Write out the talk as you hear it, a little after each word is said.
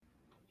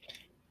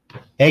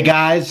Hey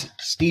guys,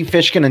 Steve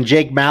Fishkin and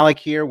Jake Malik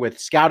here with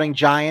Scouting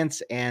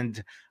Giants,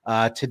 and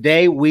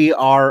today we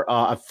are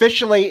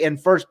officially in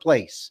first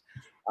place.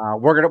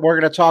 We're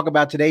gonna talk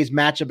about today's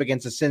matchup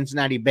against the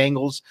Cincinnati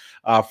Bengals.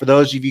 For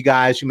those of you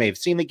guys who may have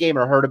seen the game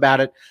or heard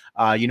about it,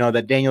 you know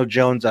that Daniel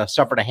Jones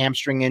suffered a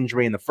hamstring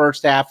injury in the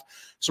first half.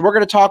 So we're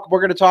gonna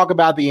talk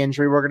about the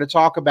injury. We're gonna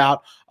talk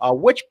about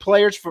which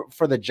players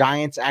for the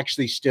Giants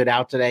actually stood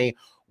out today.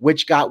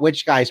 Which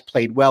guys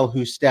played well,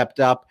 who stepped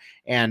up,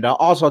 and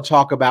also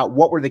talk about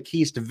what were the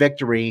keys to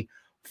victory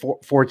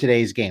for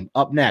today's game.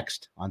 Up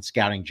next on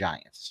Scouting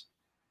Giants.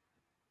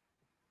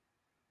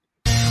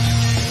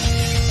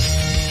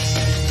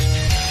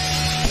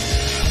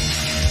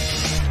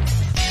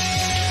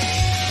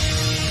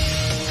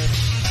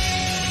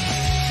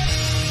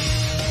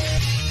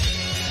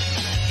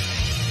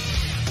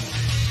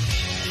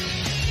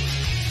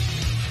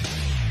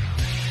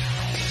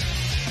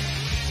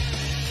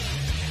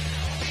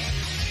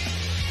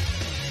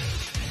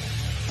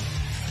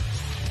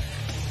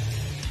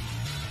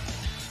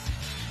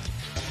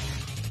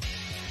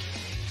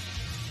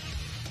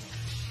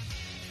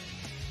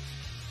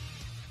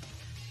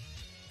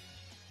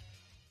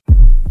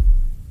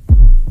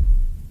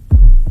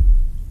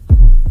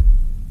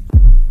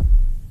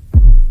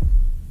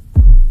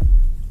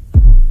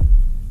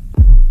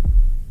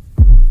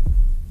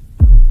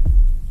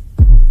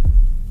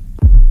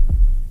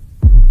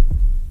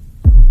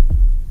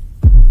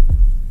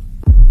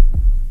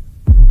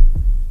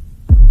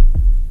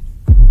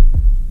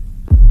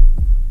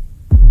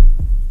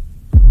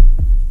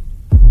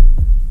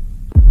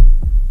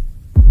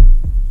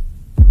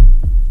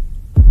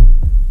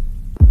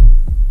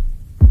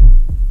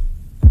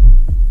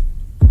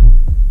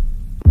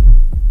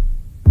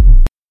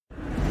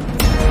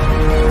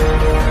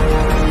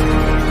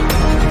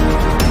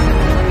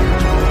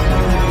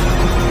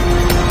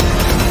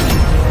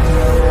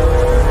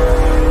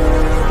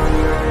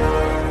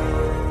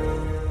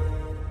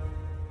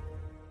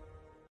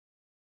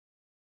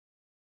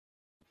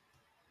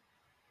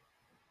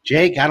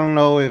 Jake, I don't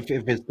know if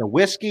it's the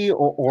whiskey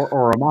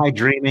or am I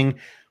dreaming,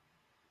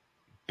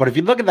 but if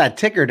you look at that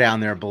ticker down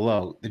there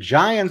below, the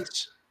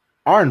Giants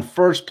are in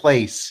first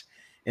place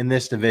in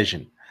this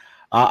division.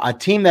 A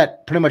team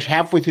that pretty much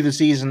halfway through the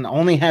season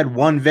only had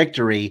one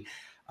victory.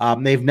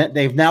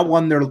 They've now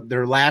won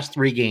their last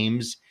three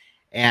games.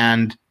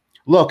 And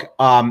look,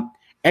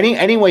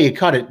 any way you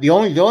cut it, the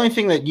only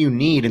thing that you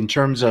need in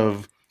terms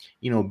of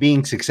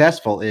being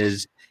successful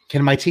is,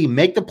 can my team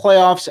make the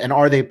playoffs, and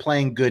are they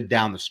playing good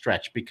down the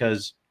stretch?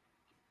 Because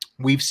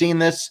we've seen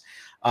this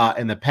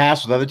in the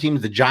past with other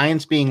teams, the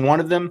Giants being one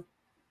of them,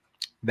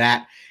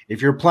 that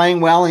if you're playing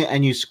well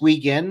and you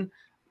squeak in,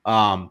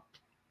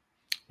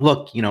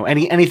 look,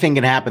 anything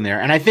can happen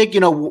there. And I think,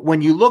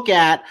 when you look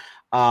at,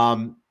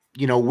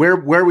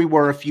 where we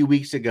were a few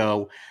weeks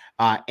ago,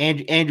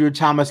 Andrew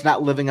Thomas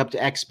not living up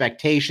to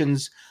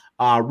expectations,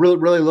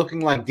 really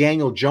looking like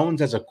Daniel Jones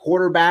as a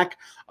quarterback,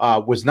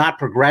 was not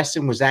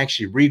progressing, was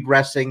actually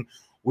regressing.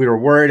 We were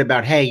worried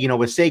about, hey,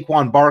 with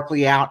Saquon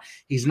Barkley out,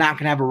 he's not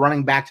going to have a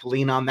running back to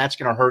lean on. That's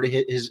going to hurt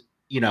his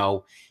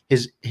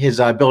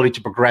ability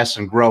to progress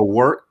and grow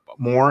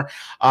more.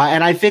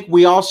 And I think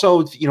we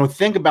also,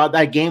 think about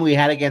that game we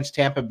had against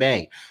Tampa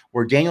Bay,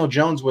 where Daniel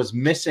Jones was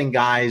missing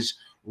guys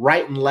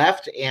right and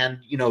left. And,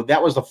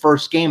 that was the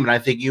first game. And I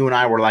think you and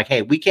I were like,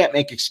 hey, we can't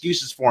make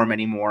excuses for him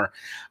anymore.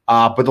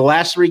 But the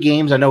last three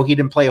games, I know he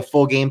didn't play a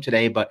full game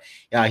today, but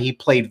he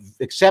played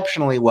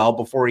exceptionally well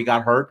before he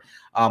got hurt.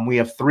 We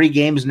have 3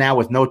 games now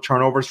with no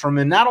turnovers from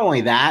him. Not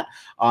only that,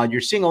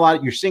 you're seeing a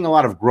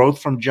lot of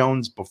growth from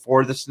Jones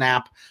before the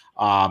snap.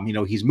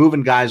 He's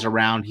moving guys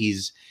around.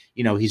 He's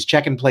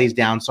checking plays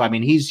down. So, I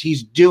mean,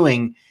 he's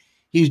doing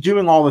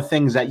all the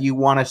things that you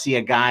want to see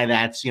a guy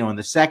that's, in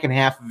the second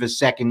half of his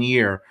second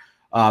year,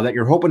 that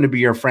you're hoping to be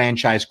your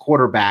franchise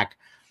quarterback,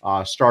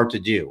 start to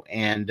do.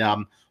 And,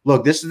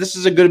 look, this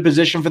is a good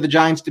position for the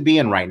Giants to be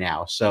in right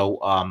now.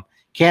 So,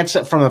 can't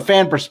say, from a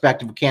fan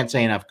perspective, can't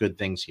say enough good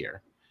things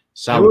here.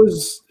 So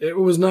it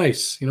was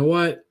nice. You know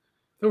what?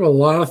 There were a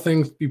lot of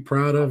things to be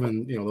proud of,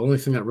 and the only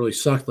thing that really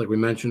sucked, like we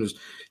mentioned, is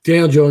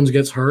Daniel Jones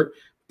gets hurt.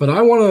 But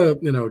I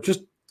want to,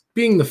 just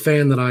being the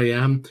fan that I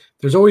am,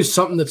 there's always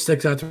something that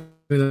sticks out to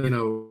me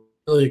that,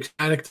 really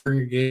ecstatic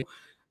during a game.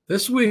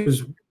 This week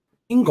was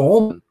Wayne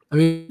Gallman. I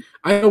mean,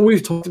 I know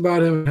we've talked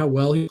about him and how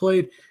well he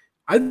played.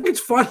 I think it's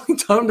finally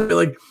time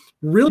to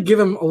really give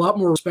him a lot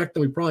more respect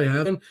than we probably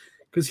have,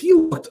 because he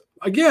looked,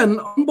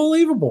 again,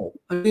 unbelievable.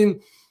 I mean,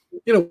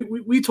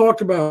 we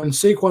talked about when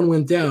Saquon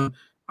went down,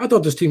 I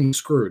thought this team was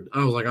screwed.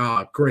 I was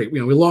like, great.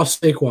 We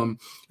lost Saquon.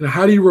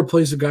 How do you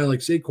replace a guy like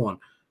Saquon?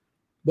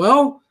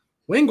 Well,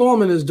 Wayne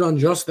Gallman has done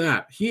just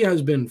that. He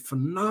has been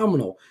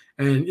phenomenal.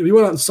 And we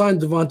went out and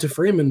signed Devonta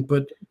Freeman,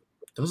 but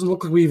it doesn't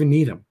look like we even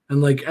need him.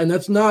 And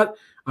that's not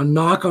a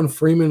knock on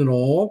Freeman at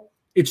all.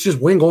 It's just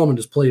Wayne Gallman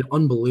has played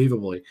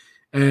unbelievably.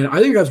 And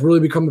I think that's really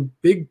become a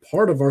big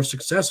part of our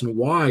success and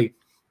why,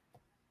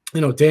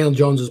 Daniel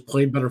Jones has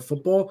played better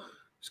football.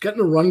 He's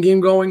getting a run game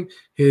going.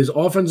 His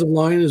offensive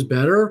line is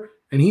better.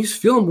 and he's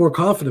feeling more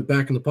confident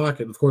back in the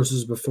pocket. Of course, this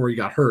is before he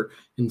got hurt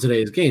in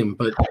today's game,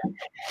 but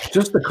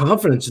just the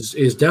confidence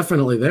is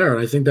definitely there.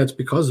 And I think that's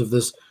because of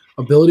this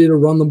ability to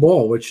run the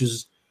ball, which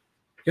is,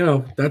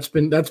 that's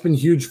been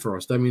huge for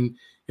us. I mean,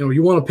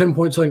 you want to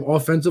pinpoint something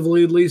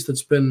offensively, at least,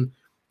 that's been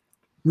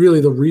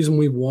really the reason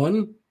we've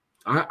won.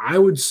 I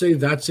would say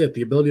that's it,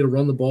 the ability to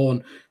run the ball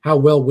and how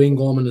well Wayne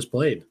Gallman has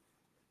played.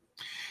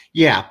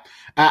 Yeah,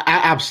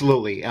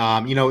 absolutely.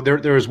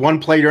 There was one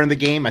play during the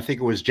game. I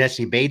think it was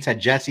Jesse Bates. Had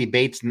Jesse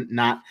Bates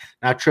not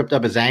tripped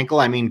up his ankle,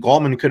 I mean,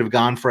 Gallman could have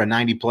gone for a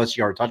 90-plus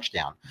yard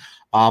touchdown.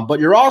 But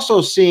you're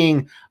also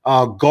seeing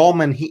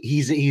Gallman.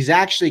 He's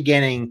actually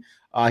getting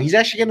a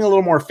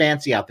little more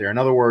fancy out there. In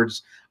other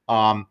words,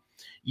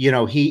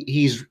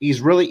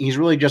 he's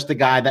really just the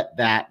guy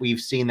that we've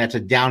seen that's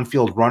a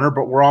downfield runner.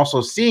 But we're also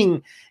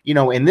seeing,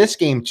 in this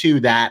game too,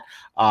 that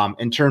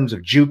in terms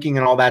of juking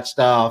and all that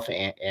stuff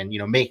and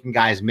making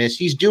guys miss,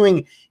 he's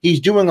doing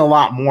a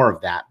lot more of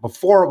that.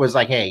 Before it was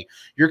like, hey,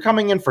 you're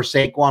coming in for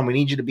Saquon, we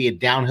need you to be a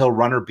downhill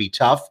runner, be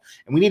tough,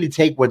 and we need to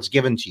take what's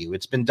given to you.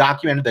 It's been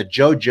documented that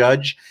Joe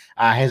Judge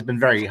has been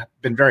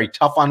very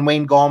tough on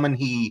Wayne Gallman.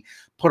 He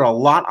put a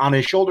lot on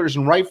his shoulders,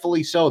 and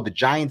rightfully so. The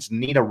Giants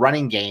need a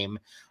running game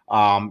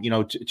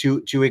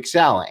to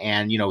excel.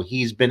 And,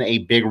 he's been a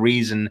big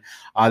reason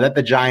that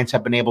the Giants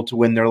have been able to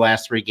win their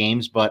last 3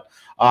 games. But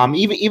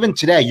even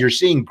today, you're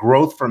seeing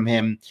growth from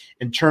him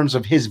in terms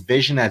of his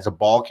vision as a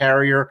ball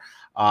carrier.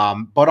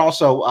 But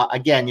also,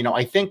 again,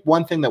 I think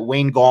one thing that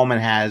Wayne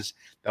Gallman has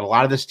that a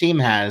lot of this team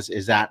has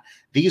is that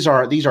these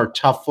are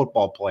tough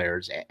football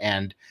players.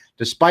 And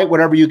despite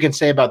whatever you can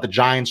say about the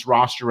Giants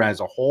roster as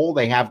a whole,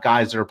 they have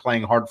guys that are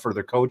playing hard for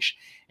their coach.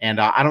 And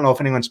I don't know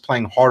if anyone's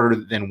playing harder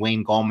than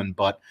Wayne Gallman,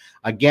 but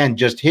again,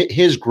 just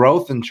his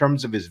growth in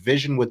terms of his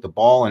vision with the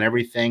ball and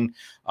everything,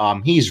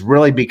 he's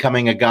really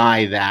becoming a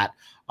guy that,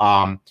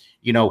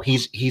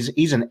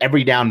 he's an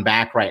every down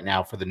back right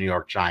now for the New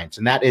York Giants,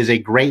 and that is a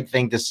great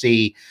thing to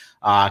see.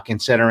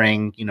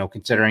 Considering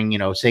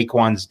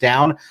Saquon's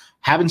down,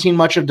 haven't seen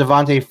much of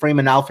Devontae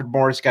Freeman. Alfred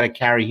Morris got a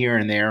carry here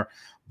and there.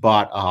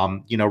 But,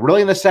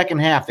 really in the second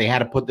half, they had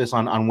to put this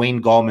on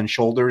Wayne Gallman's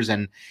shoulders.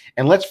 And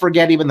let's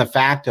forget even the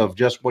fact of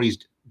just what he's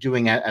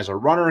doing as a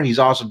runner. He's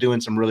also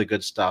doing some really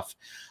good stuff,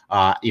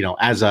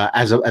 as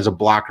a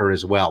blocker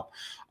as well.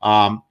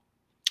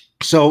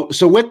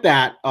 So with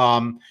that,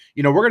 we're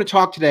going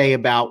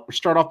to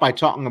start off by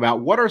talking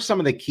about what are some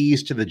of the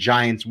keys to the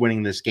Giants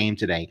winning this game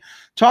today.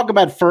 Talk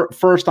about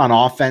first on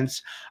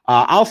offense.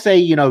 I'll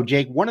say,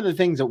 Jake, one of the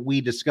things that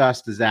we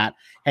discussed is that,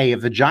 hey,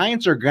 if the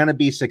Giants are going to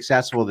be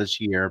successful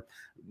this year,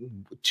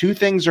 2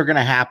 things are going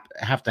to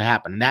have to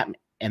happen.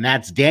 And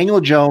that's Daniel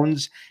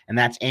Jones and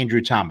that's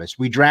Andrew Thomas.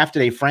 We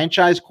drafted a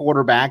franchise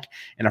quarterback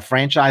and a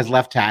franchise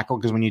left tackle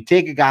because when you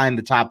take a guy in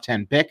the top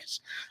 10 picks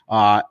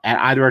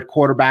either at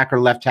quarterback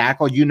or left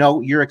tackle,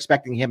 you're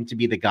expecting him to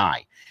be the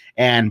guy.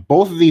 And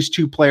both of these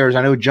 2 players,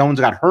 I know Jones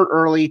got hurt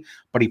early,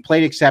 but he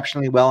played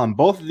exceptionally well. And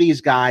both of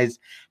these guys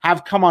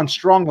have come on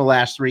strong the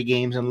last 3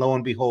 games. And lo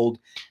and behold,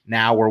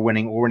 now we're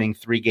winning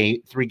 3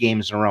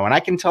 games in a row. And I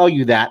can tell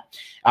you that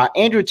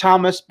Andrew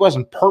Thomas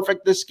wasn't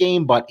perfect this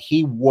game, but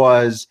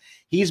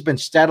he's been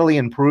steadily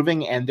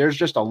improving. And there's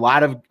just a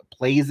lot of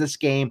plays this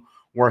game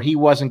where he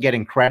wasn't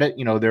getting credit.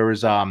 There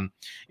was, a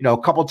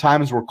couple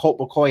times where Colt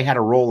McCoy had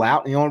to roll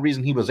out. And the only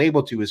reason he was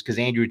able to is because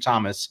Andrew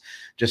Thomas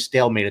just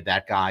stalemated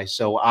that guy.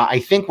 So I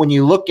think when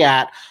you look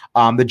at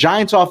the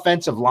Giants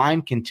offensive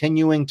line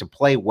continuing to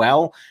play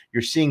well,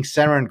 you're seeing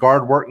center and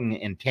guard working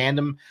in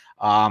tandem.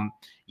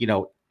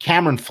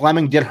 Cameron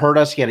Fleming did hurt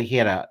us. He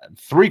had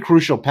 3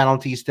 crucial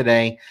penalties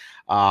today.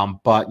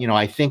 But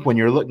I think when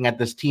you're looking at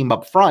this team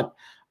up front,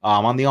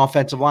 on the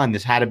offensive line,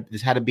 this had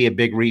to be a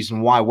big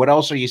reason why. What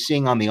else are you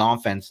seeing on the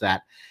offense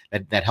that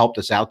helped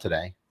us out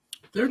today?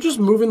 They're just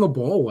moving the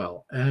ball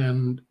well,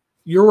 and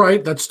you're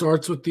right. That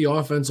starts with the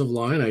offensive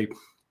line.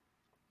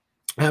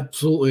 I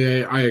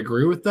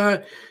agree with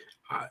that.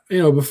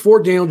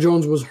 Before Daniel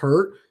Jones was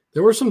hurt,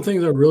 there were some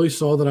things I really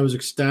saw that I was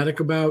ecstatic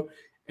about,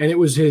 and it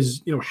was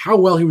his, how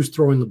well he was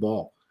throwing the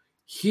ball.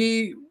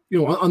 He,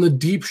 on the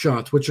deep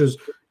shots, which is,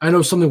 I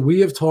know something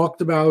we have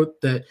talked about,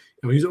 that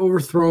he's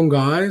overthrown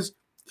guys.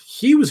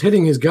 He was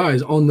hitting his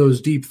guys on those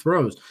deep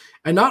throws.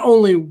 And not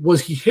only was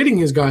he hitting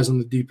his guys on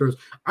the deep throws,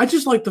 I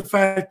just like the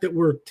fact that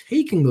we're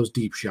taking those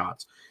deep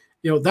shots.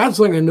 That's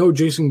something I know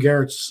Jason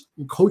Garrett's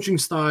coaching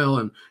style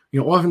and,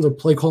 offensive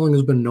play calling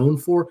has been known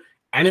for,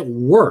 and it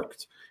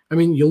worked. I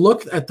mean, you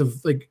look at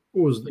what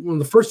was one of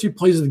the first few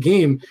plays of the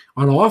game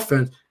on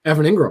offense,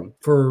 Evan Ingram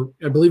for,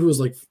 I believe it was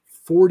like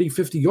 40,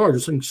 50 yards or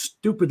something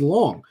stupid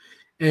long.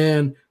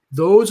 And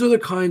those are the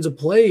kinds of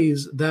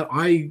plays that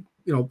I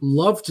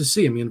love to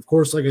see. I mean, of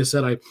course, like I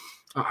said,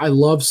 I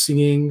love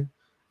seeing,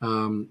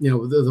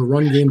 the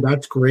run game.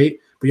 That's great,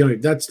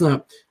 but that's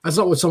not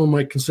what someone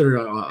might consider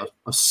a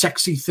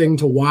sexy thing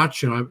to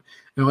watch.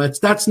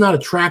 That's not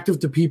attractive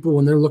to people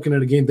when they're looking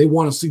at a game. They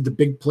want to see the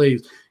big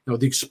plays,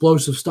 the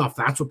explosive stuff.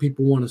 That's what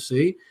people want to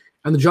see,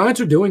 and the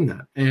Giants are doing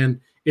that, and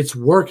it's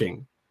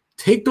working.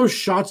 take those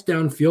shots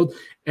downfield.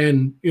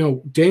 And,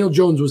 Daniel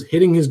Jones was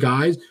hitting his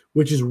guys,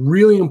 which is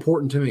really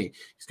important to me.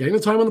 He's getting the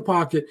time in the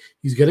pocket.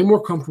 He's getting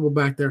more comfortable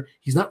back there.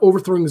 He's not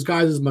overthrowing his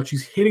guys as much.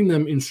 He's hitting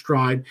them in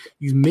stride.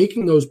 He's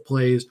making those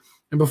plays.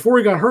 And before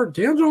he got hurt,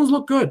 Daniel Jones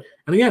looked good.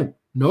 And again,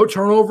 no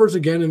turnovers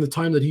again in the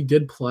time that he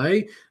did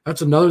play.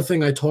 That's another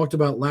thing I talked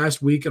about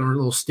last week in our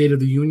little State of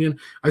the Union.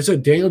 I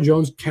said Daniel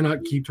Jones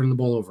cannot keep turning the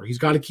ball over. He's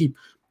got to keep,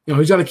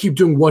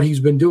 doing what he's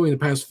been doing the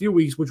past few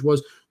weeks, which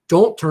was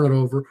don't turn it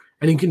over.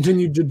 And he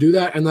continued to do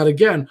that. And that,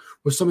 again,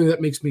 was something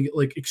that makes me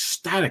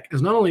ecstatic,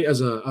 as not only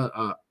as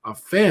a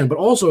fan, but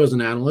also as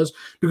an analyst,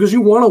 because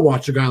you want to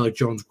watch a guy like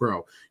Jones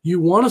grow. You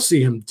want to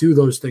see him do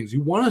those things.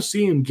 You want to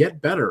see him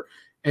get better.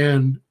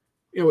 And,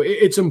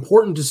 it's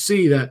important to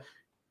see that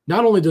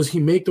not only does he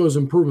make those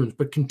improvements,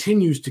 but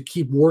continues to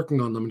keep working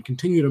on them and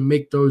continue to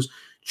make those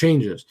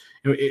changes.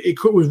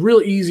 It was real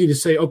easy to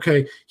say,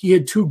 okay, he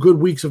had 2 good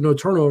weeks of no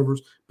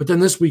turnovers, but then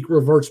this week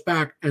reverts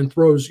back and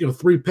throws,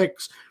 3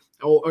 picks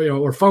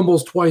or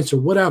fumbles twice or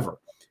whatever,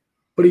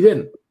 but he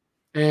didn't.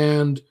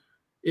 And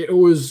it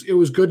was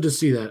good to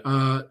see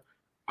that.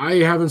 I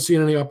haven't seen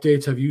any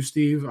updates. Have you,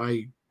 Steve?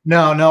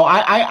 No,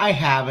 I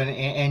haven't.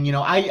 And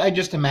I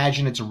just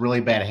imagine it's a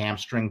really bad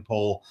hamstring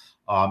pull.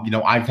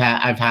 I've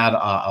had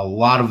a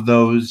lot of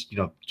those,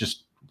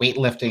 just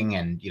weightlifting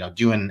and,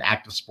 doing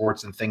active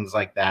sports and things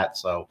like that.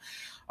 So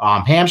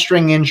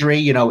hamstring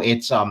injury,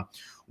 it's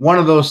one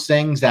of those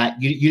things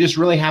that you just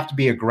really have to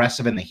be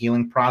aggressive in the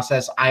healing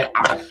process. I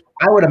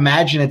would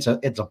imagine it's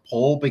a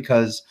pull,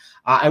 because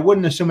I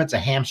wouldn't assume it's a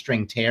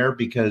hamstring tear,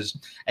 because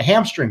a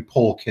hamstring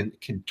pull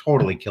can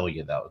totally kill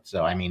you, though.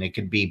 So, I mean, it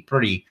could be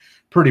pretty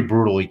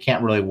brutal. You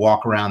can't really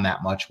walk around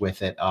that much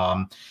with it.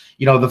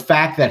 The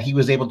fact that he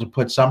was able to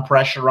put some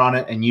pressure on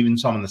it, and even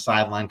some on the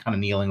sideline kind of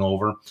kneeling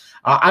over,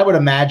 I would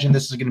imagine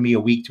this is going to be a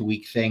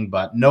week-to-week thing,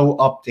 but no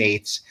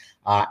updates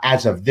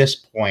as of this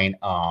point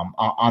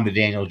on the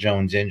Daniel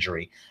Jones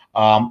injury.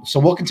 So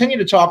we'll continue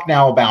to talk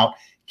now about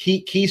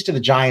keys to the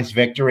Giants'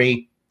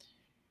 victory.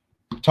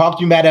 Talk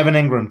to me about Evan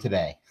Ingram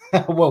today.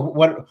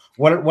 What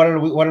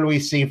did we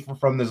see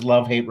from this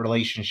love-hate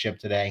relationship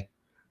today?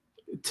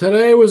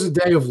 Today was a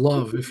day of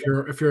love. If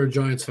you're a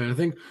Giants fan, I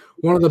think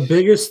one of the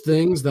biggest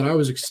things that I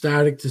was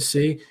ecstatic to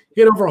see,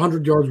 he had over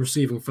 100 yards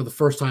receiving for the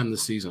first time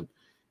this season.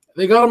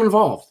 They got him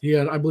involved. He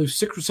had, I believe,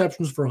 6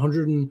 receptions for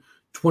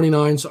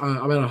 129. So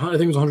I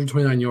think it was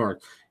 129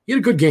 yards. He had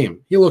a good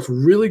game. He looked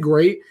really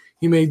great.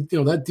 He made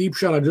that deep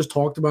shot I just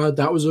talked about.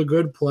 That was a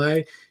good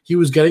play. He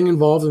was getting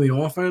involved in the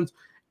offense,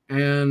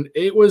 and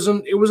it was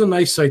a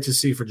nice sight to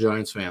see for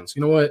Giants fans.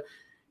 You know what?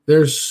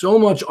 There's so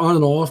much on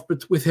and off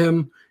with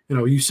him.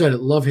 You said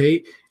it, love,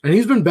 hate, and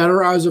he's been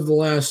better as of the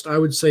last, I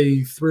would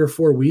say, 3 or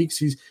 4 weeks.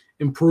 He's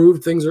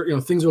improved. Things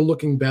are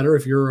looking better.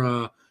 If you're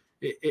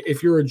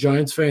a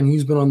Giants fan,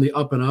 he's been on the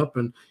up and up,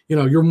 and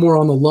you're more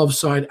on the love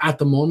side at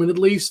the moment, at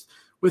least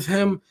with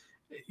him.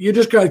 You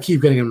just got to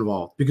keep getting him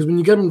involved, because when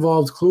you get him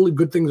involved, clearly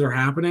good things are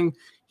happening.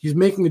 He's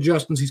making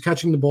adjustments. He's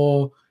catching the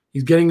ball.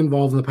 He's getting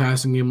involved in the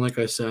passing game, like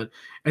I said,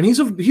 and he's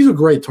a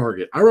great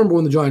target. I remember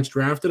when the Giants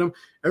drafted him,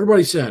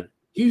 everybody said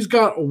he's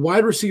got a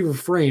wide receiver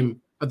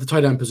frame at the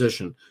tight end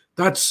position.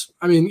 That's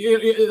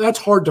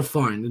hard to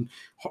find, and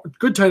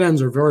good tight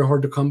ends are very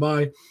hard to come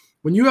by.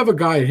 When you have a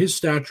guy at his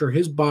stature,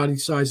 his body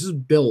size, his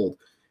build,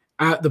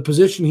 at the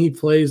position he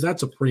plays,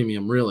 that's a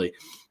premium, really,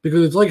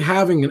 because it's like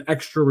having an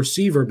extra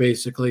receiver,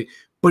 basically,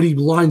 but he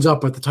lines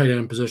up at the tight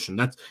end position.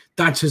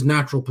 That's his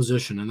natural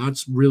position, and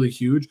that's really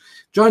huge.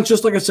 Giants,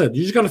 just like I said,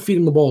 you just got to feed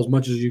him the ball as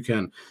much as you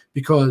can,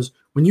 because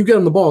when you get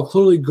him the ball,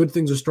 clearly good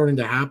things are starting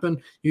to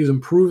happen. He's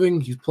improving.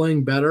 He's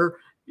playing better.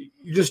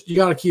 You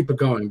got to keep it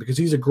going, because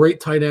he's a great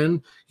tight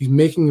end. He's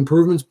making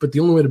improvements, but the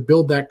only way to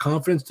build that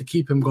confidence to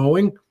keep him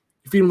going,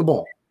 you feed him the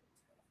ball.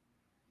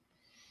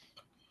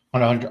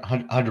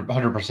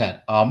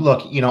 100%.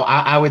 Look,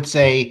 I would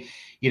say,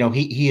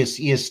 he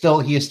is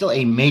still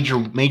a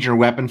major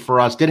weapon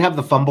for us. Did have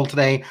the fumble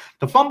today.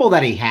 The fumble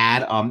that he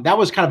had, that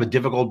was kind of a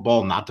difficult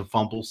ball not to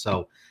fumble.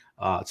 So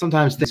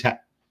sometimes things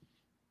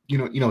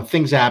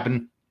things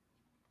happen.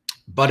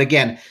 But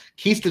again,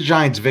 keys to the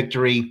Giants'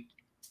 victory.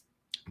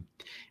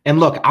 And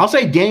look, I'll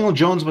say Daniel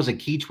Jones was a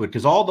key to it,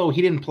 because although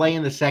he didn't play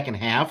in the second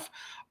half,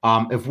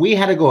 if we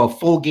had to go a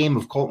full game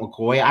of Colt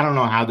McCoy, I don't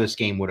know how this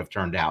game would have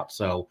turned out.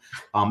 So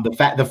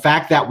the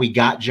fact that we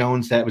got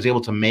Jones, that was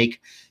able to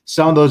make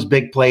some of those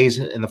big plays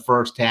in the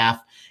first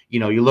half,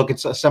 you look at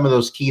some of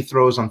those key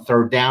throws on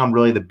third down,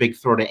 really the big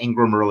throw to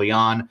Ingram early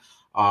on.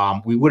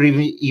 We would have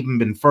even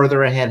been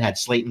further ahead had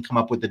Slayton come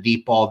up with the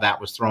deep ball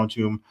that was thrown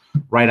to him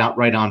right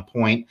on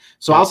point.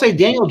 So I'll say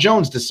Daniel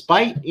Jones,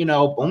 despite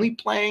only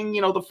playing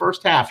the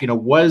first half,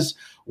 was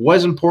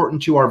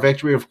important to our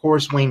victory. Of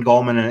course, Wayne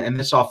Gallman and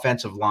this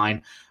offensive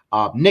line.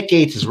 Nick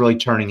Gates is really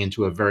turning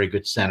into a very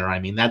good center. I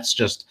mean, that's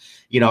just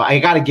I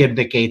got to give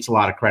Nick Gates a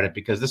lot of credit,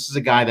 because this is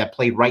a guy that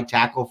played right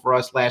tackle for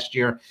us last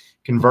year,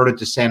 converted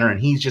to center, and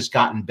he's just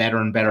gotten better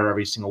and better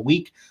every single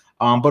week.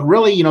 But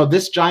really,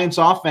 this Giants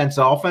offense,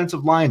 the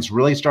offensive line's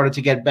really started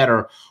to get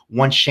better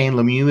once Shane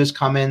Lemieux has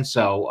come in.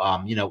 So,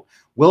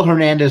 Will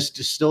Hernandez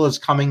still is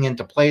coming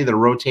into play. They're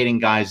rotating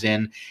guys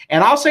in.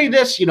 And I'll say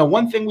this,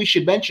 one thing we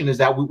should mention is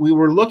that we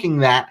were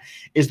looking at,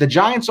 is the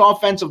Giants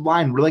offensive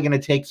line really going to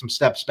take some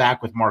steps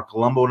back with Mark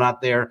Colombo not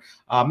there?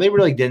 They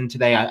really didn't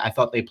today. I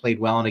thought they played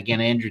well. And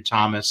again, Andrew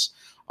Thomas,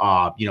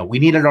 we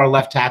needed our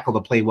left tackle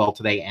to play well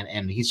today.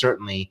 And he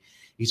certainly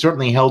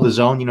held his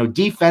own.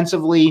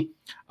 Defensively,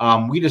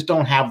 we just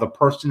don't have the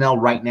personnel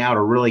right now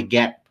to really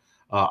get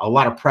a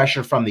lot of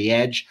pressure from the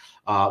edge.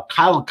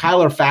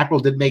 Kyler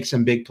Fackrell did make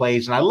some big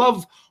plays, and I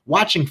love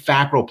watching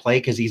Fackrell play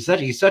because he's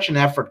such an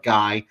effort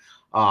guy.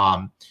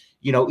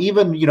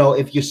 Even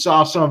if you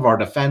saw some of our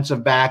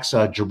defensive backs,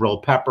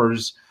 Jabril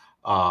Peppers,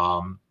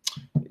 Logan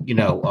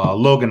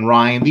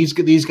Ryan,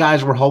 these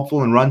guys were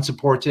helpful in run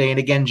support today. And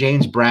again,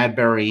 James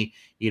Bradbury,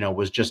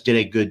 did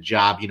a good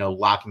job,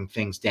 locking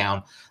things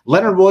down.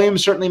 Leonard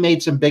Williams certainly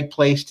made some big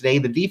plays today.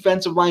 The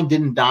defensive line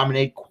didn't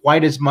dominate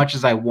quite as much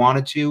as I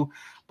wanted to,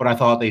 but I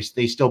thought they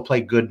still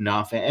played good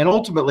enough. And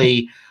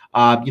ultimately,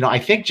 I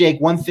think, Jake,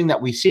 one thing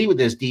that we see with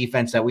this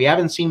defense that we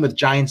haven't seen with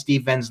Giants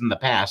defense in the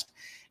past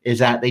is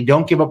that they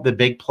don't give up the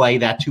big play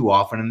that too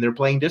often, and they're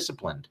playing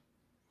disciplined.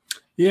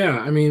 Yeah,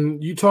 I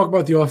mean, you talk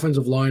about the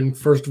offensive line.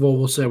 First of all,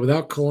 we'll say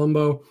without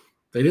Colombo,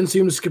 they didn't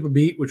seem to skip a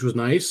beat, which was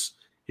nice.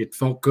 It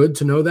felt good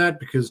to know that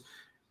because,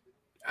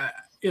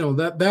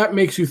 that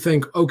makes you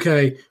think,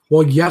 okay,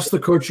 well, yes, the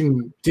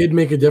coaching did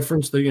make a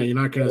difference. That you're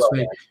not going to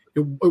say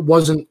it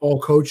wasn't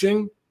all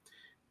coaching.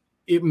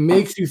 It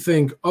makes you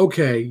think,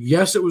 okay,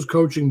 yes, it was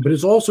coaching, but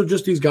it's also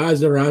just these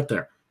guys that are out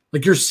there.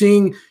 Like you're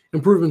seeing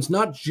improvements,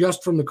 not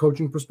just from the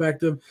coaching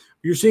perspective,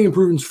 you're seeing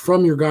improvements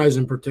from your guys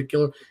in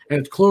particular. And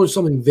it's clearly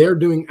something they're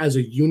doing as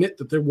a unit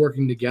that they're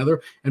working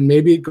together. And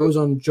maybe it goes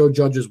on Joe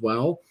Judge as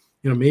well.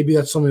 Maybe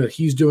that's something that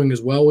he's doing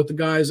as well with the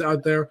guys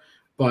out there.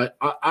 But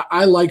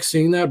I like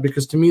seeing that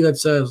because to me that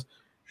says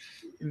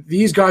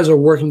these guys are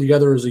working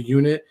together as a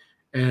unit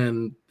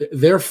and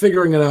they're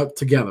figuring it out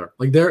together.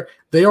 Like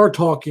they are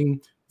talking,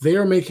 they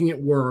are making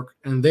it work,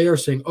 and they are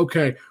saying,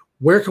 okay,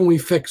 where can we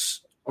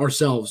fix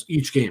ourselves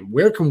each game?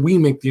 Where can we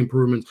make the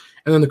improvements?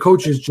 And then the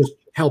coaches just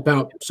help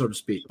out, so to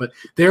speak. But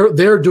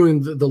they're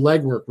doing the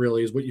legwork,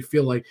 really, is what you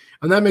feel like.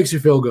 And that makes you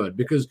feel good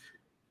because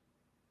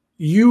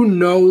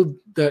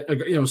that,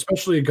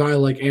 especially a guy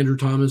like Andrew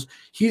Thomas,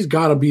 he's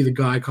got to be the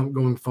guy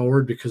going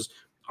forward because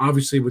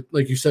obviously,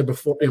 like you said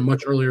before,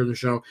 much earlier in the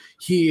show,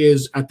 he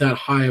is at that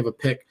high of a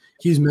pick.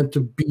 He's meant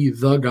to be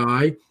the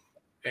guy.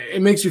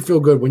 It makes you feel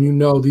good when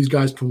these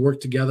guys can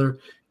work together,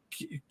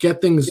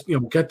 get things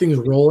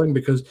rolling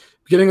because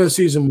beginning of the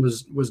season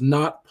was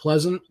not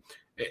pleasant.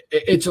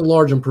 It's a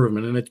large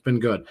improvement and it's been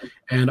good.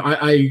 And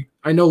I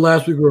know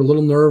last week we were a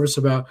little nervous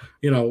about,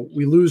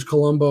 we lose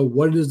Colombo.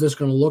 What is this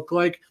going to look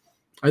like?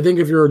 I think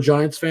if you're a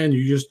Giants fan,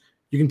 you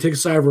can take a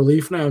sigh of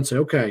relief now and say,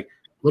 okay, a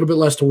little bit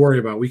less to worry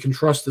about. We can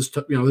trust this,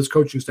 this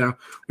coaching staff.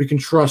 We can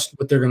trust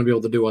what they're going to be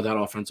able to do with that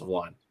offensive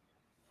line.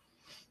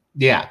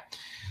 Yeah.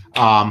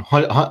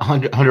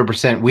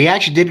 100%. We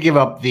actually did give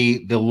up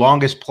the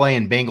longest play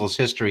in Bengals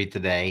history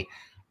today.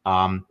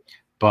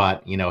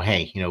 But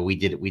hey, we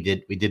did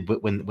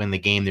win the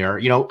game there.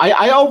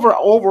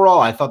 Overall,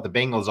 I thought the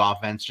Bengals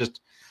offense,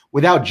 just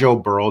without Joe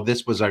Burrow,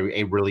 this was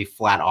a really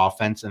flat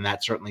offense, and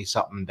that's certainly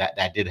something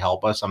that did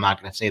help us. I'm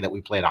not going to say that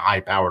we played a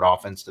high-powered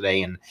offense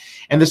today, and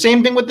the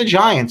same thing with the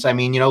Giants. I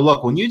mean,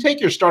 look, when you take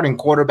your starting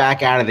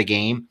quarterback out of the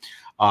game,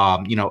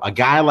 a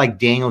guy like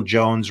Daniel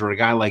Jones or a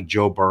guy like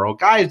Joe Burrow,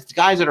 guys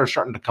that are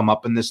starting to come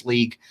up in this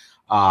league,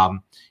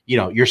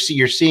 you're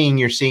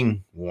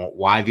seeing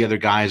why the other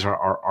guys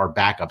are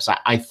backups.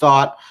 I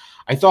thought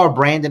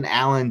Brandon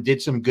Allen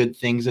did some good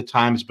things at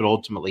times, but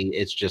ultimately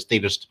it's just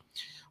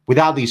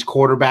without these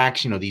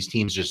quarterbacks, these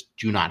teams just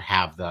do not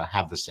have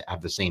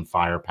the same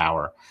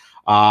firepower.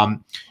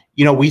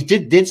 We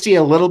did see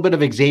a little bit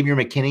of Xavier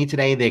McKinney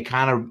today. They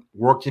kind of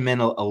worked him in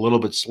a little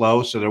bit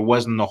slow, so there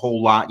wasn't a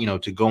whole lot,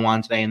 to go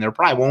on today, and there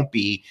probably won't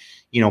be,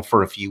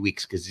 for a few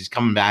weeks because he's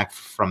coming back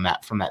from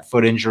that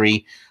foot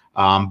injury.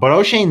 But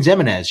O'Shane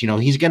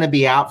Ximines, he's going to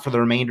be out for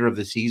the remainder of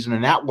the season,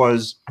 and that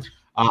was,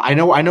 I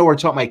know we're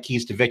talking about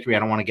keys to victory. I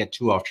don't want to get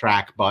too off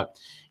track, but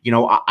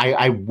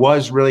I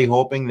was really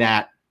hoping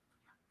that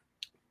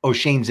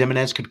O'Shane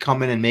Ximines could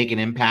come in and make an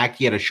impact.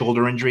 He had a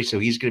shoulder injury, so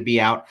he's going to be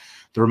out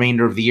the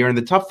remainder of the year. And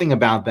the tough thing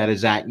about that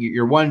is that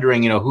you're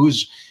wondering,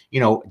 who's,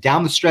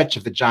 down the stretch,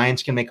 if the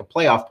Giants can make a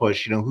playoff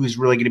push, who's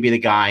really going to be the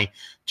guy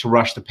to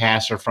rush the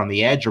passer from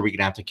the edge, or are we going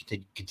to have to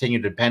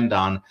continue to depend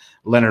on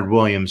Leonard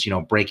Williams,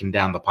 breaking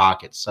down the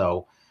pocket.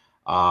 So,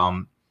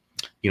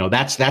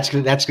 that's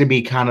going to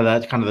be kind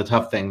of the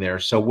tough thing there.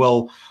 So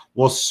we'll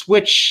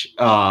switch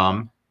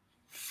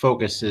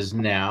focuses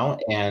now.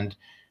 And,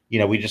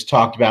 we just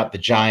talked about the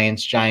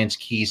Giants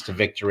keys to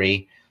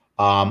victory.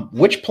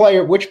 Which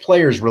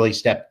players really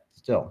stepped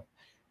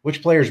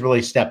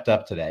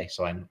up today?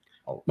 So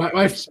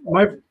my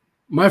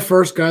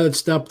first guy that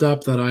stepped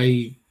up that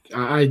I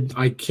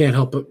can't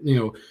help but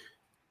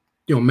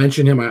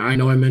mention him. I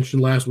know I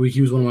mentioned last week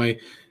he was one of my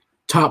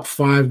top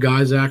 5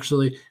 guys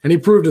actually, and he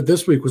proved it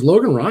this week was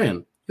Logan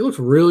Ryan. He looks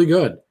really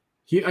good.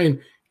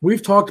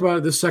 we've talked about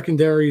it. This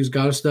secondary has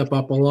got to step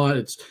up a lot.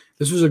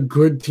 This was a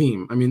good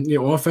team. I mean,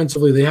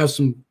 offensively, they have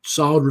some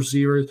solid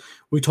receivers.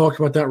 We talked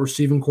about that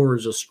receiving core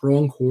is a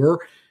strong core.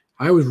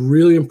 I was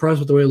really impressed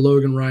with the way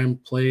Logan Ryan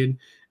played.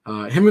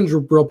 Him and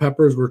Jabril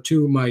Peppers were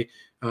two of my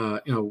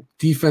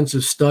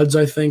defensive studs.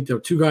 I think they're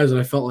two guys that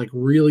I felt like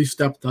really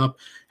stepped up,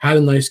 had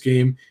a nice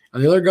game.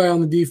 And the other guy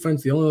on the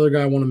defense, the only other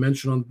guy I want to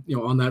mention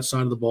on that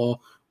side of the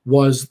ball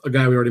was a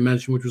guy we already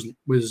mentioned, which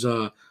was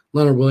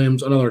Leonard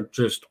Williams. Another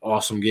just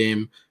awesome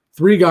game.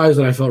 Three guys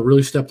that I felt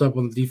really stepped up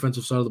on the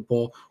defensive side of the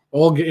ball.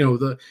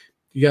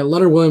 You got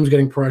Leonard Williams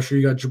getting pressure.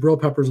 You got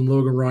Jabril Peppers and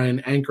Logan Ryan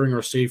anchoring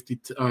our safety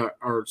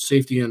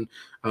and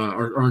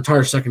our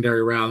entire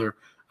secondary rather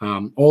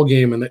all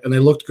game, and they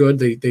looked good.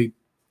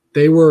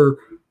 They were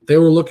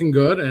looking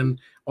good, and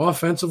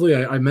offensively,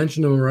 I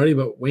mentioned them already,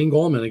 but Wayne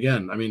Gallman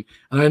again. I mean,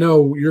 and I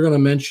know you're going to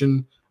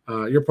mention,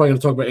 you're probably going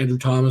to talk about Andrew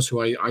Thomas,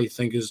 who I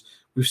think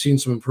we've seen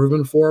some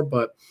improvement for,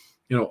 but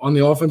on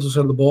the offensive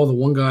side of the ball, the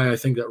one guy I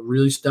think that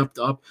really stepped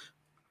up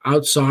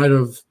outside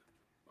of,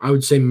 I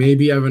would say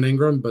maybe Evan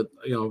Ingram, but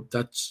I think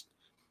that's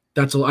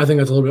a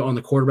little bit on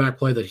the quarterback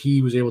play that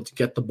he was able to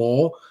get the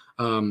ball.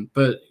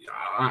 But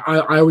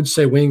I would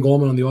say Wayne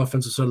Gallman on the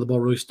offensive side of the ball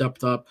really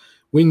stepped up.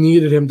 We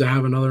needed him to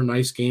have another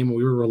nice game.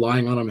 We were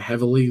relying on him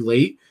heavily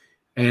late,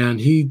 and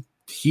he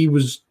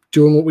was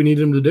doing what we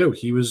needed him to do.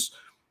 He was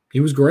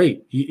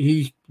great.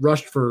 He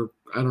rushed for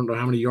I don't know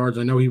how many yards.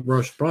 I know he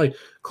rushed probably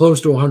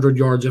close to 100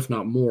 yards, if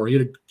not more. He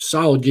had a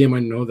solid game. I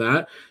know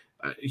that.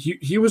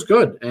 He was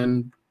good.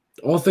 And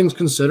all things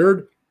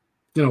considered,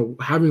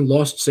 having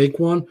lost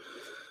Saquon,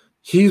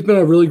 he's been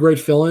a really great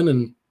fill-in.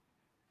 And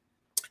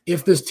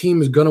if this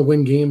team is going to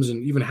win games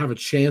and even have a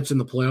chance in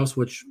the playoffs,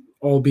 which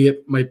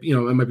albeit it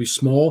might be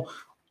small,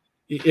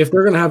 if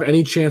they're going to have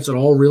any chance at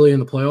all really in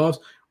the playoffs,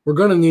 we're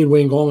going to need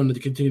Wayne Gallman to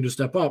continue to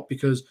step up,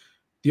 because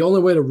the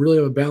only way to really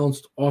have a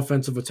balanced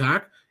offensive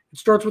attack, it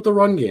starts with the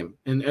run game.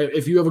 And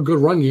if you have a good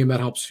run game, that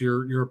helps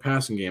your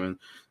passing game. And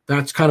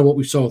that's kind of what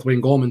we saw with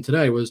Wayne Gallman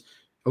today was,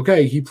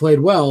 okay, he played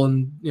well,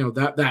 and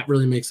that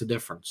really makes a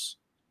difference.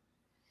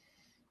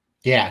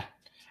 Yeah,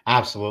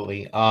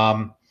 absolutely.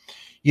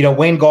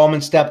 Wayne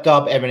Gallman stepped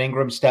up, Evan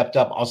Ingram stepped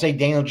up. I'll say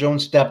Daniel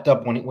Jones stepped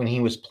up when he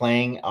was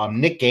playing.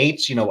 Nick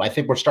Gates, I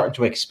think we're starting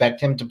to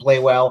expect him to play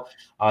well.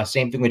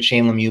 Same thing with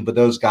Shane Lemieux, but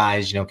those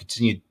guys,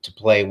 continue to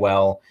play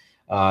well.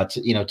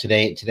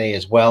 Today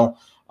as well.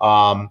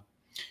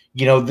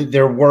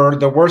 There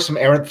were some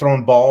errant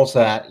thrown balls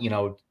that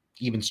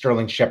even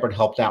Sterling Shepard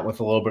helped out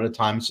with a little bit of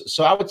times.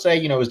 So I would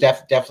say it was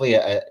definitely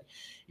a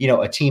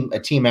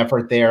team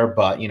effort there,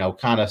 but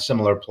kind of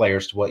similar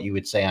players to what you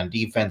would say on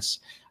defense.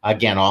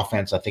 Again,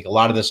 offense, I think a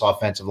lot of this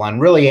offensive line,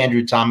 really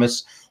Andrew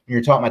Thomas, when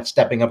you're talking about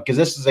stepping up, because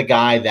this is a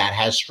guy that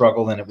has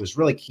struggled, and it was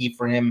really key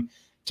for him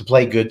to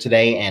play good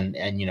today, and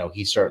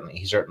he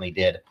certainly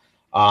did.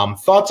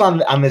 Thoughts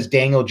on this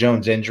Daniel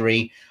Jones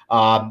injury?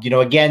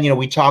 Again,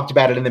 we talked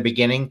about it in the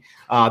beginning.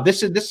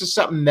 This is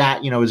something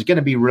that is going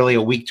to be really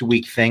a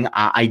week-to-week thing.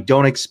 I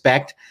don't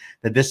expect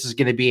that this is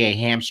going to be a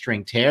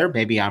hamstring tear.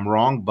 Maybe I'm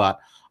wrong, but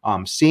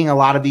seeing a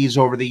lot of these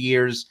over the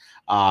years,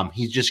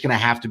 he's just going to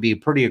have to be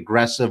pretty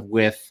aggressive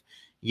with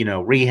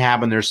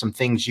rehab, and there's some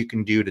things you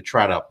can do to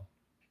try to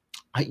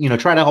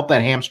help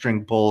that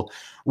hamstring pull,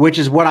 which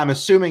is what I'm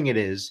assuming it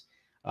is.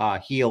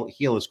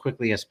 Heal as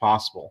quickly as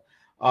possible.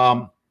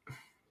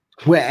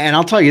 And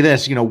I'll tell you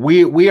this,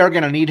 we are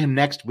going to need him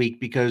next week,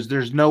 because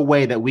there's no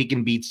way that we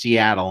can beat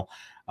Seattle.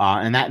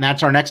 And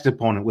that's our next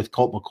opponent with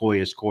Colt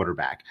McCoy as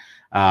quarterback.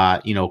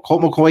 Colt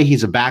McCoy,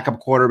 he's a backup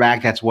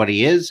quarterback. That's what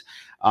he is.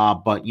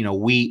 But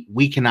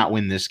we cannot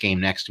win this game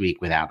next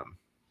week without him.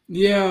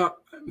 Yeah.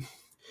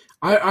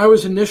 I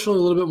was initially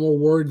a little bit more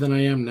worried than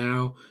I am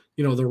now.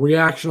 The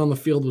reaction on the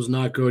field was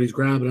not good. He's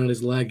grabbing at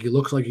his leg. He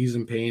looks like he's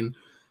in pain.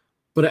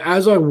 But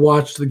as I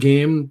watched the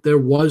game, there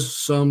was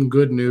some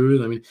good news.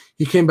 I mean,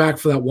 he came back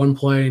for that one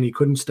play and he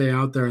couldn't stay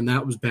out there, and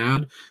that was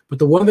bad. But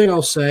the one thing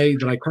I'll say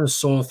that I kind of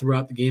saw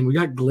throughout the game, we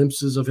got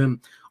glimpses of him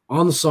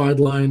on the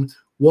sideline,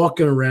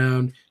 walking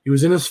around. He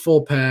was in his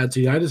full pads.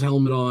 He had his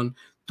helmet on.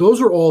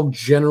 Those are all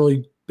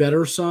generally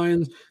better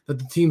signs that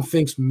the team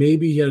thinks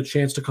maybe he had a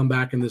chance to come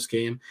back in this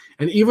game.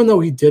 And even though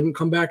he didn't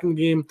come back in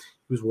the game,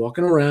 he was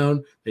walking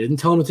around. They didn't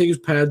tell him to take his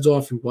pads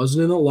off. He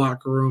wasn't in the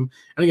locker room.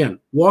 And again,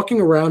 walking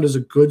around is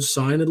a good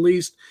sign, at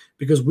least,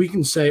 because we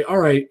can say, all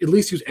right, at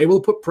least he was able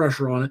to put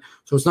pressure on it.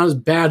 So it's not as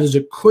bad as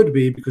it could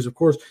be, because, of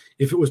course,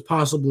 if it was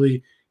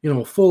possibly,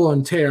 a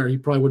full-on tear, he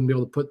probably wouldn't be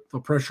able to put the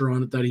pressure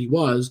on it that he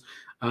was.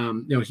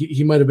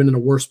 He might have been in a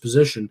worse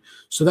position.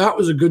 So that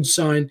was a good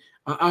sign.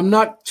 I'm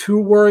not too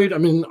worried. I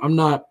mean, I'm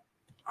not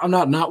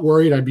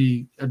worried. I'd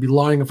be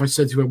lying if I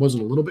said to you I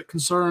wasn't a little bit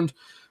concerned.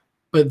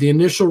 But the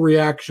initial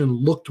reaction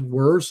looked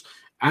worse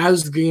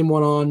as the game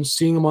went on,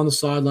 seeing him on the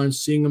sidelines,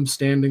 seeing him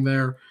standing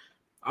there.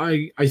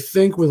 I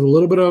think with a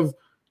little bit of,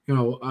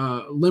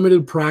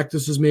 limited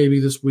practices maybe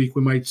this week,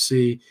 we might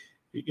see,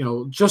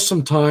 just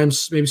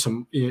sometimes maybe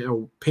some,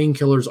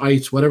 painkillers,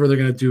 ice, whatever they're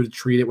going to do to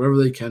treat it, whatever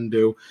they can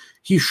do.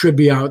 He should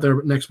be out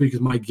there next week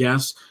is my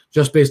guess,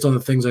 just based on the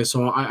things I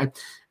saw.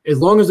 as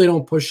long as they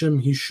don't push him,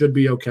 he should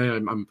be okay.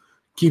 I'm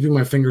keeping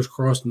my fingers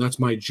crossed, and that's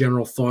my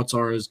general thoughts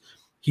are is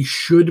he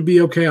should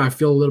be okay. I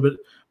feel a little bit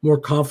more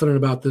confident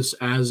about this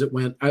as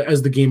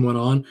the game went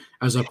on.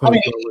 As I put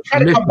he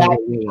tried to come back,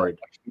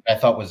 I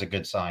thought was a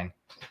good sign.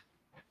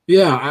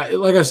 Yeah,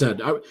 like I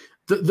said,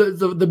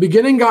 the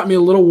beginning got me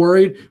a little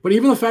worried, but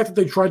even the fact that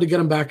they tried to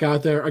get him back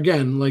out there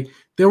again, like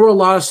there were a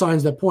lot of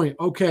signs that point,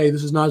 okay,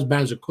 this is not as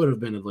bad as it could have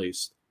been, at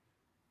least.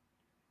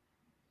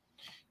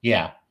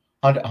 Yeah,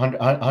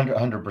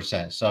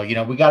 100%. So,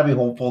 we got to be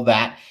hopeful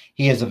that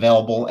he is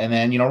available. And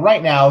then,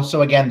 right now,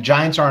 so again, the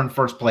Giants are in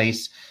first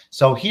place.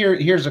 So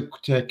here's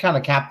to kind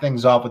of cap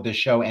things off with this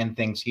show, end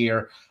things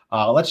here.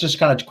 Let's just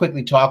kind of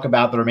quickly talk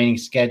about the remaining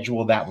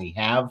schedule that we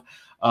have.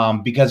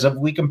 Because if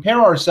we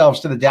compare ourselves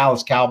to the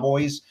Dallas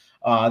Cowboys,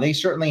 they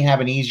certainly have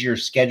an easier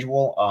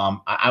schedule.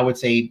 I would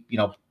say,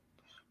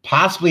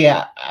 possibly,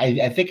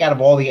 I think out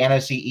of all the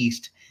NFC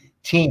East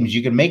teams,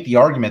 you can make the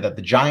argument that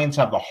the Giants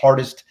have the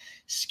hardest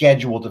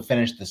schedule to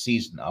finish the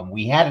season.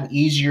 We had an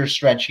easier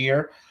stretch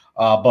here,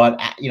 but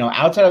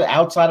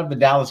outside of the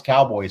Dallas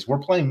Cowboys, we're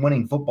playing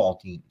winning football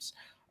teams.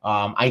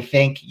 I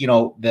think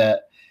the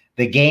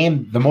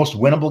most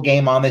winnable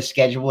game on this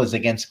schedule is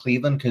against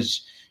Cleveland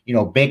because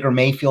Baker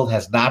Mayfield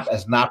has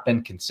not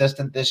been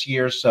consistent this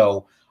year.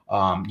 So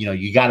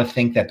you got to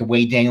think that the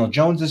way Daniel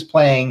Jones is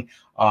playing,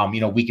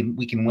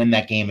 we can win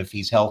that game if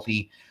he's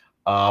healthy.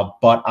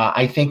 But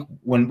I think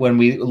when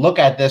we look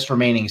at this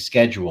remaining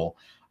schedule,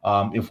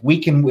 if we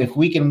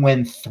can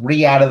win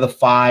 3 out of the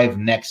 5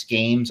 next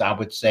games, I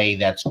would say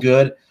that's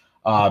good.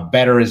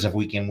 Better is if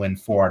we can win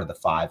 4 out of the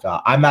 5.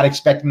 I'm not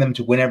expecting them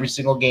to win every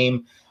single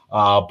game,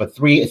 but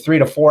 3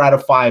 to 4 out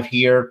of 5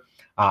 here.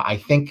 I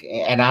think,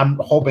 and I'm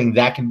hoping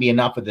that can be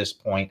enough at this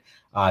point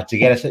to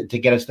get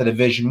us the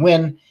division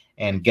win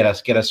and get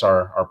us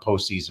our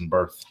postseason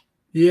berth.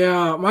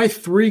 Yeah, my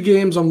 3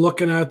 games I'm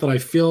looking at that I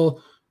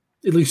feel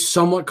at least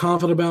somewhat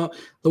confident about.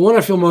 The one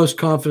I feel most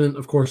confident,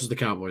 of course, is the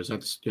Cowboys.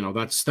 That's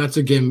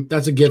a game.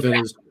 That's a given.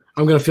 Is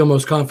I'm going to feel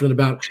most confident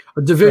about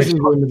a division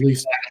game at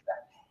least.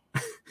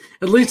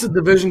 At least a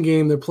division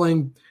game. They're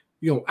playing.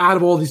 Out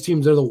of all these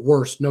teams, they're the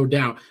worst, no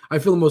doubt. I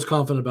feel the most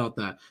confident about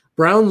that.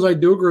 Browns, I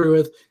do agree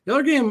with. The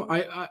other game,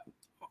 I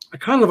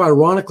kind of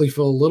ironically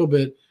feel a little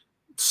bit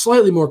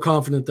slightly more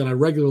confident than I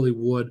regularly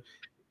would,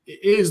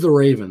 is the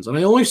Ravens. And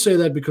I only say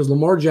that because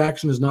Lamar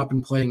Jackson has not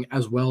been playing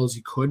as well as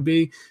he could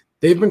be.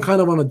 They've been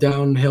kind of on a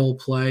downhill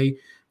play.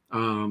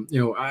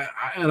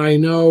 I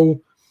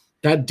know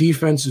that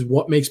defense is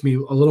what makes me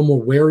a little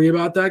more wary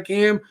about that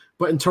game.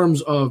 But in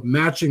terms of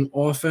matching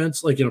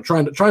offense,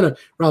 trying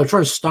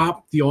to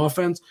stop the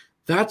offense,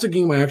 that's a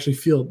game I actually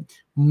feel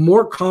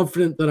more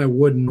confident than I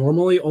would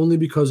normally, only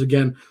because,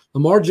 again,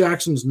 Lamar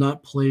Jackson's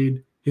not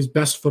played his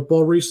best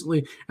football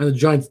recently, and the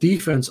Giants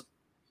defense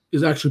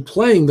is actually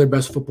playing their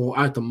best football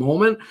at the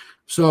moment.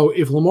 So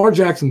if Lamar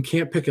Jackson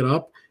can't pick it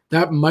up,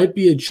 that might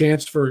be a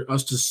chance for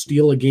us to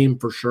steal a game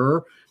for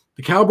sure.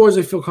 The Cowboys,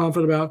 I feel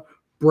confident about.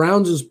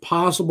 Browns is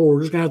possible.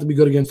 We're just going to have to be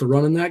good against the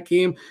run in that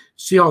game.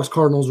 Seahawks,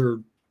 Cardinals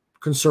are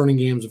concerning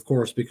games, of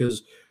course,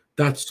 because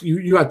that's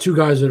you got 2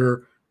 guys that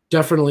are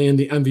definitely in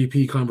the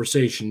MVP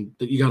conversation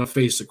that you got to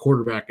face a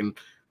quarterback, and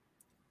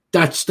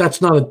that's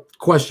not a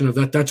question of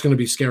that. That's going to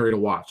be scary to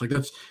watch.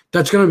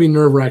 That's going to be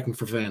nerve-wracking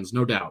for fans,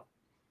 no doubt.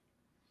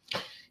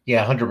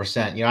 Yeah,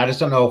 100%. I just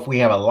don't know if we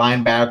have a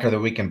linebacker that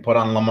we can put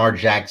on Lamar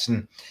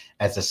Jackson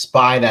as a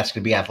spy that's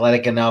going to be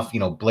athletic enough.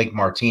 Blake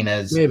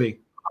Martinez,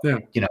 maybe. Yeah.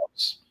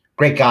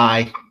 Great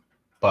guy,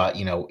 but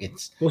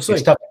it's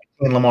tough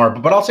in Lamar.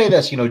 But I'll say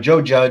this,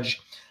 Joe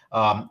Judge.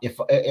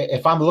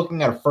 If I'm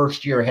looking at a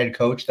first-year head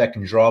coach that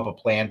can draw up a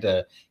plan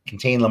to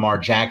contain Lamar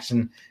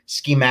Jackson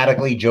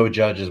schematically, Joe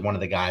Judge is one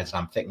of the guys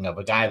I'm thinking of.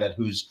 A guy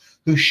who's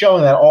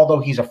showing that although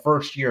he's a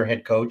first-year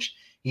head coach,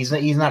 he's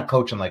not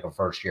coaching like a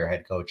first-year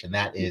head coach, and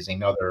that is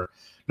another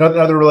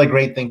really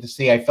great thing to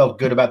see. I felt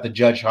good about the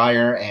Judge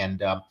hire,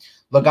 and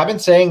look, I've been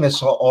saying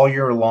this all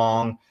year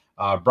long.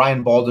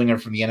 Brian Baldinger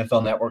from the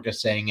NFL Network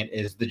is saying it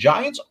is the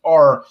Giants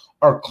are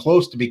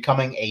close to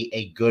becoming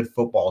a good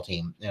football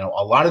team. A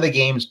lot of the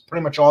games,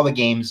 pretty much all the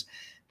games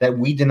that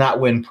we did not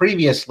win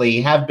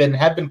previously have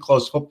been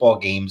close football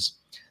games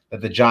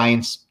that the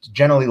Giants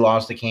generally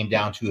lost that came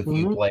down to a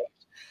few plays.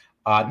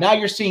 Now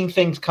you're seeing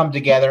things come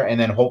together, and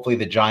then hopefully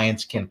the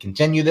Giants can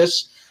continue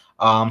this.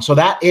 So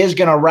that is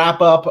going to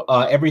wrap up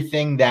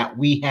everything that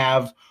we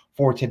have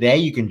for today.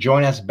 You can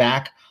join us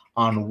back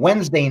on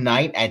Wednesday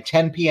night at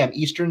 10 p.m.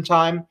 Eastern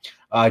time.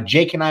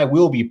 Jake and I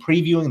will be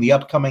previewing the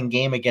upcoming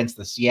game against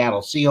the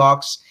Seattle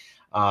Seahawks.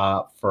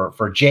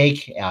 For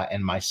Jake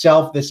and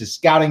myself, this is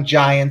Scouting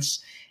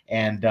Giants,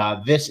 and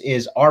this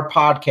is our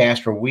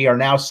podcast where we are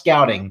now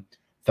scouting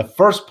the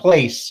first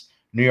place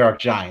New York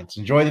Giants.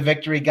 Enjoy the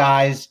victory,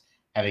 guys.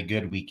 Have a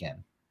good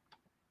weekend.